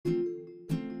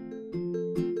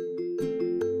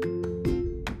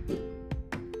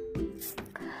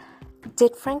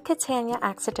Did Frank Catania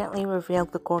accidentally reveal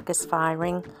the Gorgas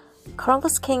firing?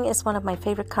 Carlos King is one of my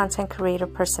favorite content creator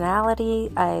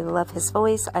personality. I love his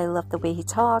voice. I love the way he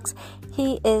talks.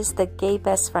 He is the gay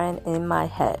best friend in my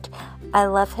head. I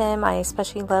love him. I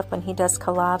especially love when he does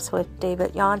collabs with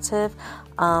David Yontef.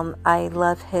 I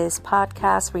love his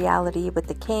podcast, Reality with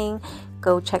the King.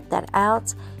 Go check that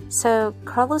out. So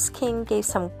Carlos King gave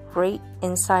some great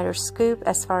insider scoop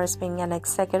as far as being an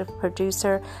executive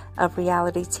producer of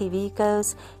reality TV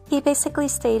goes. He basically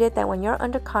stated that when you're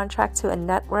under contract to a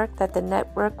network, that the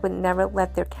network would never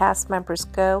let their cast members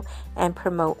go and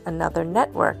promote another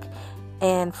network.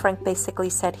 And Frank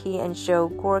basically said he and Joe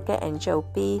Gorga and Joe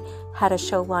B had a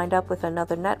show lined up with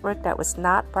another network that was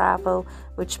not Bravo,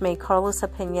 which made Carlos'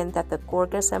 opinion that the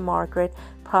Gorgas and Margaret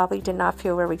probably did not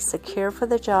feel very secure for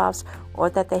the jobs,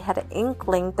 or that they had an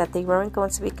inkling that they weren't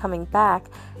going to be coming back.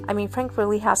 I mean, Frank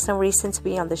really has no reason to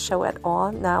be on the show at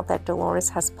all now that Dolores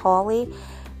has Paulie.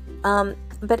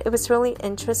 But it was really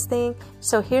interesting.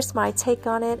 So here's my take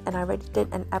on it, and I already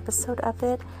did an episode of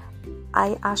it.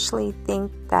 I actually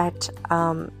think that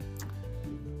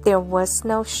there was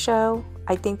no show.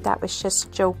 I think that was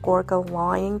just Joe Gorga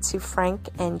lying to Frank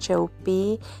and Joe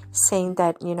B, saying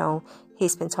that,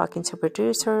 he's been talking to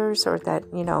producers, or that,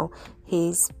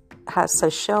 has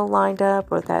a show lined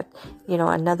up, or that,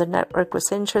 another network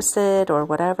was interested or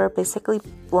whatever, basically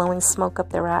blowing smoke up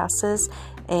their asses.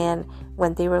 And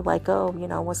when they were like, oh,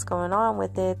 what's going on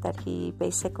with it, that he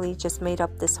basically just made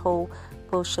up this whole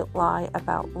bullshit lie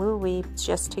about Louis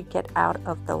just to get out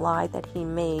of the lie that he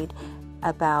made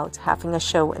about having a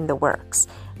show in the works.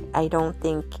 I don't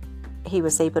think he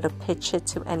was able to pitch it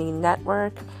to any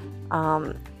network.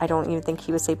 I don't even think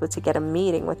he was able to get a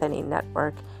meeting with any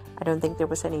network. I don't think there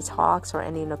was any talks or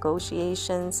any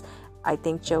negotiations. I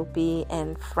think Joe B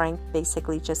and Frank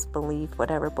basically just believed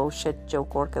whatever bullshit Joe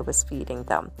Gorga was feeding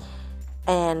them.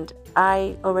 And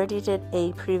I already did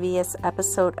a previous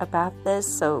episode about this,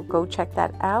 so go check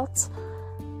that out.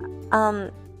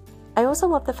 I also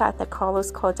love the fact that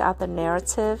Carlos called out the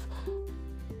narrative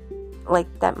like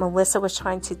that Melissa was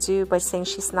trying to do by saying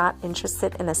she's not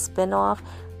interested in a spin-off.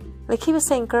 Like, he was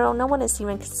saying, girl, no one is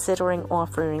even considering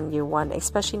offering you one,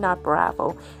 especially not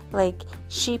Bravo. Like,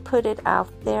 she put it out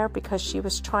there because she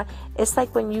was trying. It's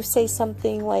like when you say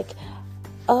something like,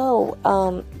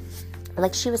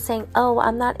 like she was saying,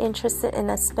 I'm not interested in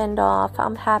a spin-off.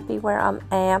 I'm happy where I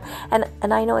am.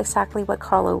 And I know exactly what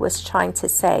Carlo was trying to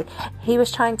say. He was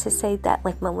trying to say that,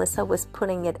 like, Melissa was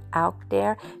putting it out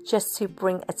there just to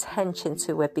bring attention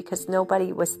to it, because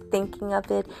nobody was thinking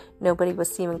of it. Nobody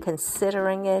was even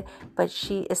considering it. But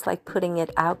she is, like, putting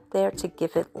it out there to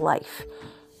give it life.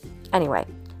 Anyway.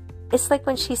 It's like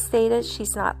when she stated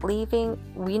she's not leaving.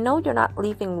 We know you're not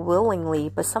leaving willingly,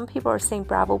 but some people are saying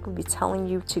Bravo will be telling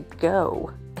you to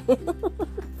go.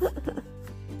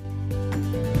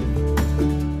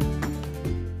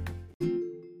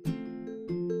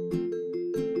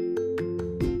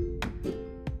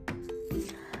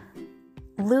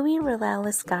 Louis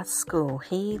Relentless got school.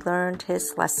 He learned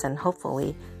his lesson,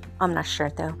 hopefully. I'm not sure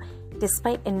though.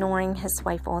 Despite ignoring his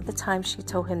wife all the time, she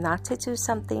told him not to do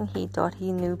something he thought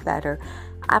he knew better.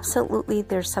 Absolutely,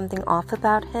 there's something off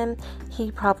about him.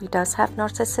 He probably does have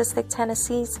narcissistic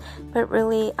tendencies, but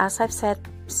really, as I've said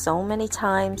so many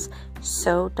times,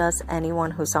 so does anyone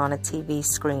who's on a TV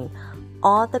screen.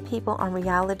 All the people on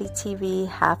reality TV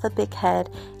have a big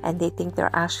head, and they think they're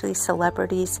actually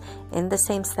celebrities in the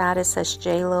same status as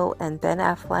J-Lo and Ben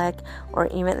Affleck, or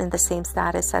even in the same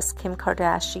status as Kim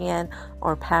Kardashian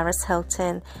or Paris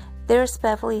Hilton. There's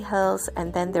Beverly Hills,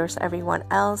 and then there's everyone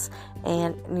else,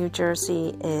 and New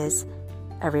Jersey is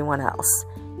everyone else.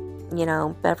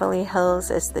 Beverly Hills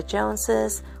is the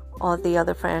Joneses. All the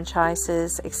other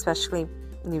franchises, especially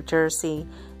New Jersey,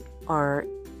 are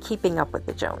keeping up with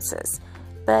the Joneses.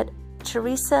 But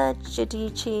Teresa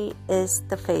Giudice is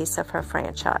the face of her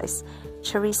franchise.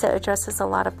 Teresa addresses a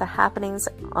lot of the happenings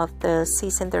of the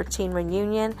season 13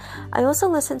 reunion. I also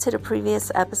listened to the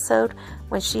previous episode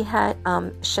when she had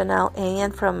Chanel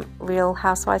Ann from Real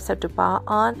Housewives of Dubai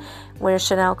on, where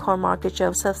Chanel called Margaret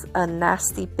Joseph a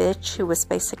nasty bitch who was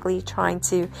basically trying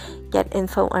to get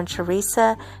info on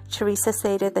Teresa. Teresa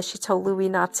stated that she told Louis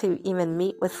not to even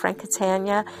meet with Frank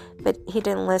Catania, but he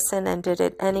didn't listen and did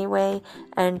it anyway.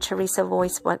 And Teresa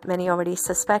voiced what many already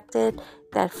suspected,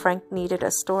 that Frank needed a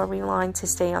storyline to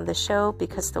stay on the show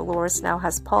because Dolores now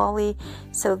has Paulie,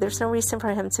 so there's no reason for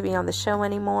him to be on the show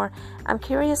anymore. I'm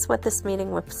curious what this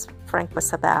meeting with Frank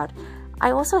was about.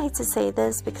 I also hate to say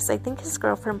this because I think his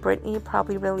girlfriend Brittany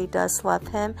probably really does love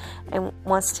him and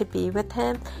wants to be with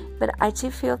him, but I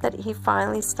do feel that he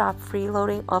finally stopped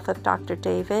freeloading off of Dr.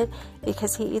 David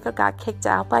because he either got kicked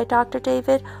out by Dr.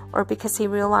 David or because he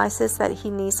realizes that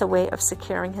he needs a way of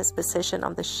securing his position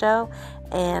on the show,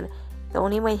 and the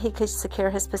only way he could secure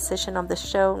his position on the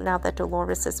show now that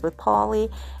Dolores is with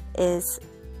Paulie is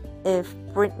if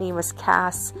Brittany was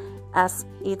cast as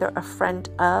either a friend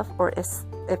of or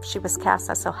if she was cast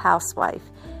as a housewife.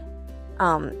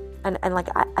 And like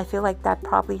I feel like that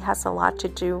probably has a lot to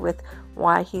do with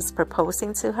why he's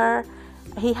proposing to her.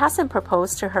 He hasn't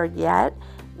proposed to her yet.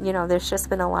 You know, there's just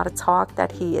been a lot of talk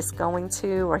that he is going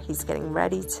to or he's getting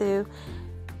ready to.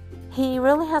 He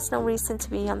really has no reason to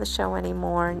be on the show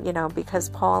anymore, you know, because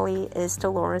Paulie is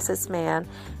Dolores's man.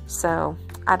 So,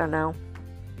 I don't know.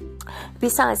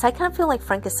 Besides, I kind of feel like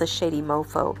Frank is a shady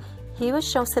mofo. He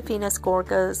was Josefina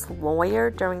Gorga's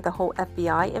lawyer during the whole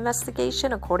FBI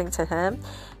investigation, according to him.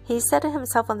 He said to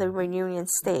himself on the reunion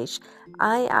stage,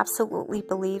 "I absolutely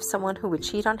believe someone who would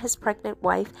cheat on his pregnant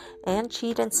wife and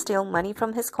cheat and steal money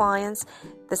from his clients."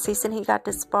 The season he got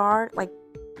disbarred,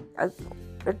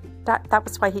 that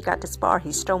was why he got disbarred.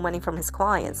 He stole money from his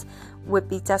clients, would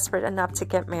be desperate enough to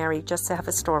get married just to have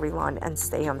a storyline and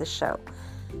stay on the show.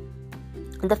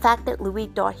 The fact that Louis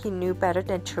thought he knew better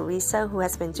than Teresa, who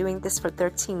has been doing this for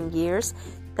 13 years,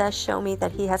 does show me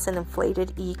that he has an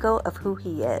inflated ego of who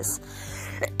he is.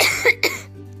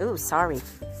 Ooh, sorry.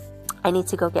 I need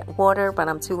to go get water, but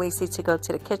I'm too lazy to go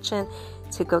to the kitchen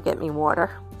to go get me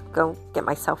water. Go get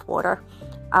myself water.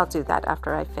 I'll do that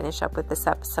after I finish up with this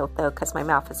episode, though, because my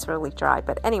mouth is really dry.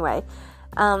 But anyway,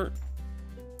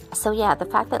 so yeah, the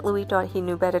fact that Louis thought he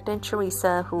knew better than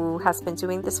Teresa, who has been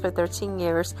doing this for 13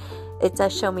 years, it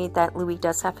does show me that Louis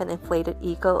does have an inflated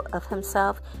ego of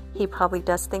himself. He probably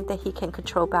does think that he can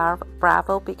control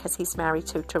Bravo because he's married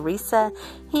to Teresa.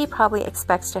 He probably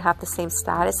expects to have the same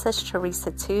status as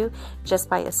Teresa too, just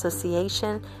by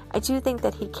association. I do think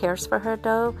that he cares for her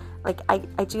though. Like,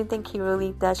 I do think he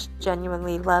really does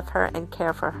genuinely love her and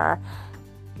care for her.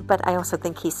 But I also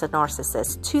think he's a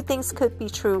narcissist. Two things could be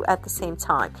true at the same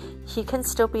time. He can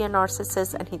still be a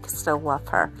narcissist and he can still love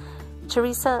her.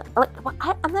 Teresa,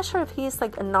 I'm not sure if he's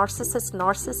like a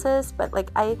narcissist, but like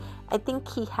I think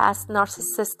he has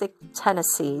narcissistic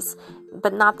tendencies,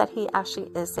 but not that he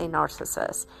actually is a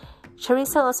narcissist.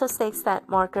 Teresa also states that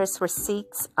Margaret's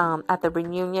receipts at the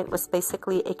reunion was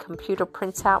basically a computer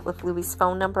printout with Louis'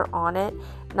 phone number on it,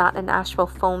 not an actual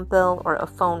phone bill or a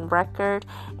phone record.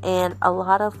 And a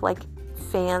lot of like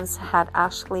fans had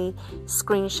actually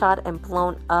screenshot and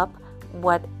blown up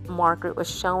what Margaret was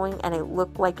showing, and it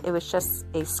looked like it was just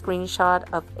a screenshot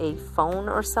of a phone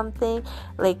or something.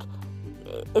 Like,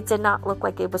 it did not look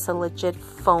like it was a legit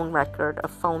phone record, a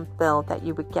phone bill that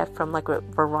you would get from like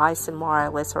Verizon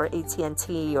Wireless or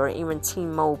AT&T or even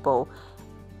T-Mobile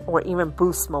or even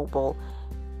Boost Mobile.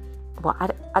 Well,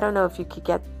 I don't know if you could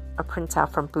get a printout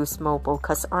from Boost Mobile,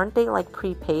 because aren't they like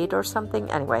prepaid or something?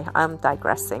 Anyway, I'm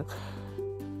digressing.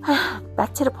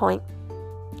 Back to the point.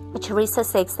 Teresa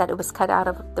states that it was cut out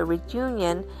of the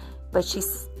reunion, but she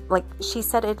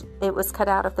said it was cut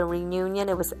out of the reunion.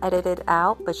 It was edited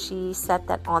out, but she said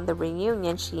that on the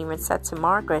reunion, she even said to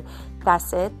Margaret,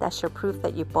 "That's it. That's your proof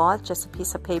that you bought, just a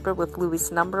piece of paper with Louis'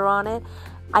 number on it."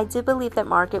 I do believe that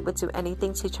Margaret would do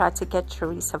anything to try to get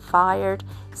Teresa fired.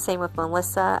 Same with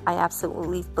Melissa. I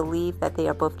absolutely believe that they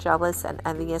are both jealous and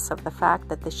envious of the fact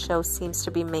that the show seems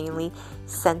to be mainly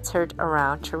centered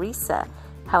around Teresa.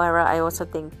 However, I also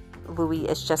think Louis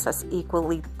is just as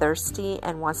equally thirsty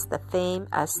and wants the fame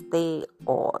as they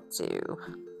all do.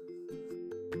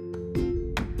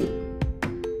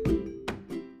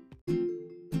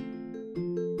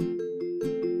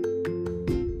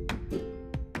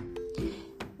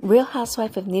 Real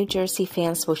Housewife of New Jersey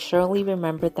fans will surely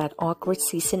remember that awkward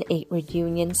Season 8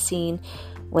 reunion scene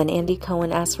when Andy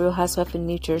Cohen asked Real Housewife of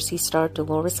New Jersey star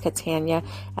Dolores Catania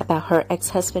about her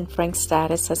ex-husband Frank's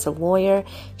status as a lawyer.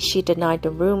 She denied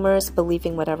the rumors,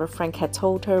 believing whatever Frank had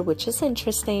told her, which is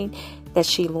interesting that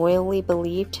she loyally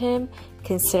believed him,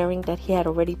 considering that he had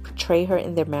already betrayed her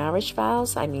in their marriage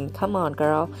vows. I mean, come on,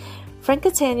 girl. Frank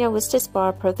Catania was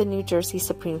disbarred per the New Jersey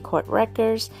Supreme Court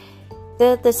records.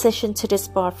 The decision to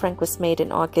disbar Frank was made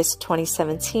in August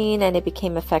 2017, and it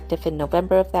became effective in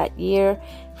November of that year.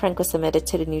 Frank was admitted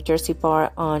to the New Jersey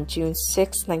bar on June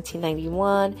 6,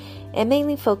 1991, and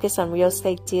mainly focused on real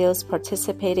estate deals,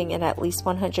 participating in at least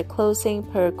 100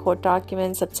 closings per court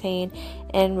documents obtained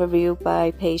and reviewed by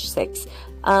Page 6.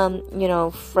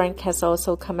 Frank has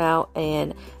also come out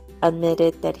and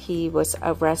admitted that he was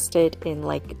arrested in,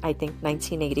 I think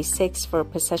 1986 for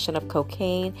possession of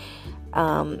cocaine.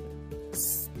 And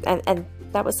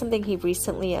that was something he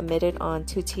recently admitted on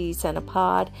Two Teas and a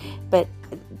Pod, but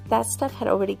that stuff had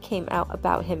already came out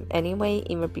about him anyway,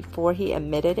 even before he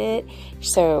admitted it.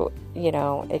 So,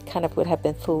 it kind of would have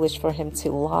been foolish for him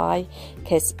to lie,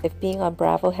 because if being on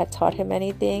Bravo had taught him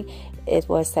anything, it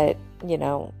was that,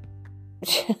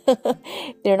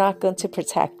 they're not going to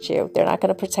protect you. They're not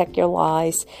going to protect your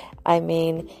lies. I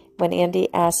mean, when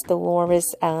Andy asked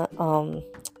Dolores on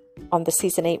the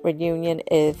season 8 reunion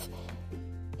if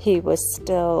he was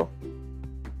still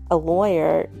a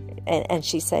lawyer, and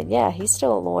she said, yeah, he's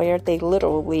still a lawyer, they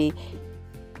literally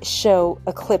show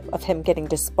a clip of him getting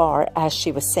disbarred as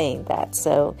she was saying that.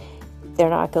 So they're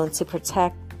not going to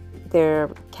protect their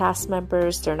cast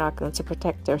members, they're not going to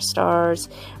protect their stars,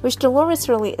 which Dolores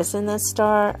really isn't a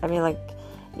star. I mean,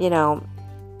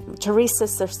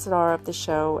 Teresa's the star of the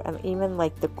show, and even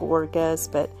the Gorgas,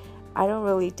 but I don't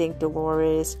really think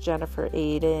Dolores, Jennifer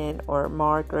Aiden, or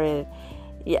Margaret,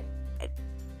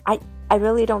 I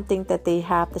really don't think that they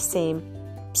have the same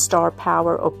star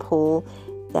power or pull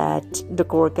that the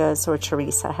Gorgas or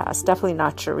Teresa has. Definitely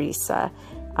not Teresa.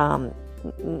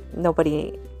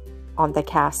 Nobody on the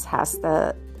cast has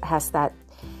that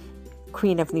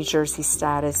Queen of New Jersey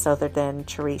status other than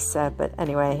Teresa. But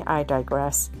anyway, I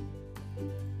digress.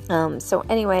 So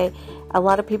anyway, a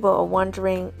lot of people are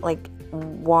wondering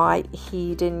why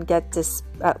he didn't get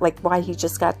why he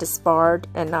just got disbarred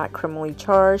and not criminally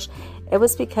charged. It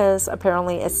was because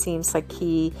apparently it seems like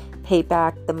he paid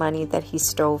back the money that he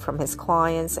stole from his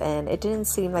clients, and it didn't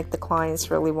seem like the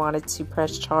clients really wanted to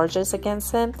press charges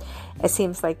against him. It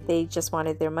seems like they just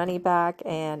wanted their money back,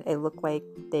 and it looked like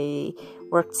they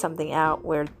worked something out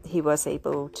where he was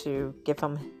able to give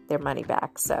them their money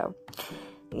back. So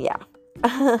yeah.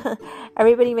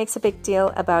 Everybody makes a big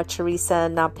deal about Teresa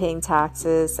not paying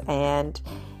taxes and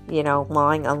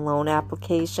lying on loan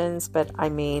applications, but I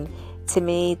mean, to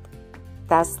me,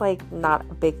 that's not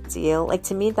a big deal.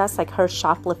 To me, that's her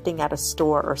shoplifting at a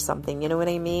store or something, you know what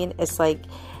I mean? It's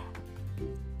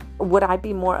would I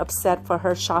be more upset for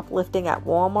her shoplifting at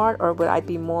Walmart, or would I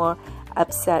be more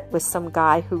upset with some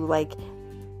guy who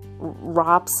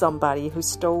robbed somebody, who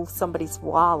stole somebody's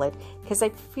wallet? Because I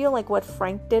feel what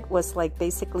Frank did was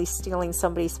basically stealing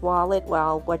somebody's wallet,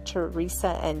 while what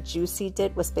Teresa and Juicy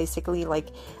did was basically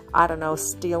I don't know,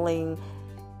 stealing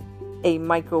a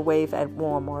microwave at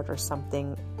Walmart or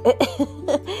something.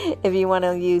 If you want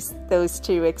to use those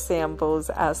two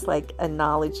examples as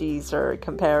analogies or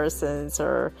comparisons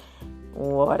or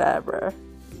whatever.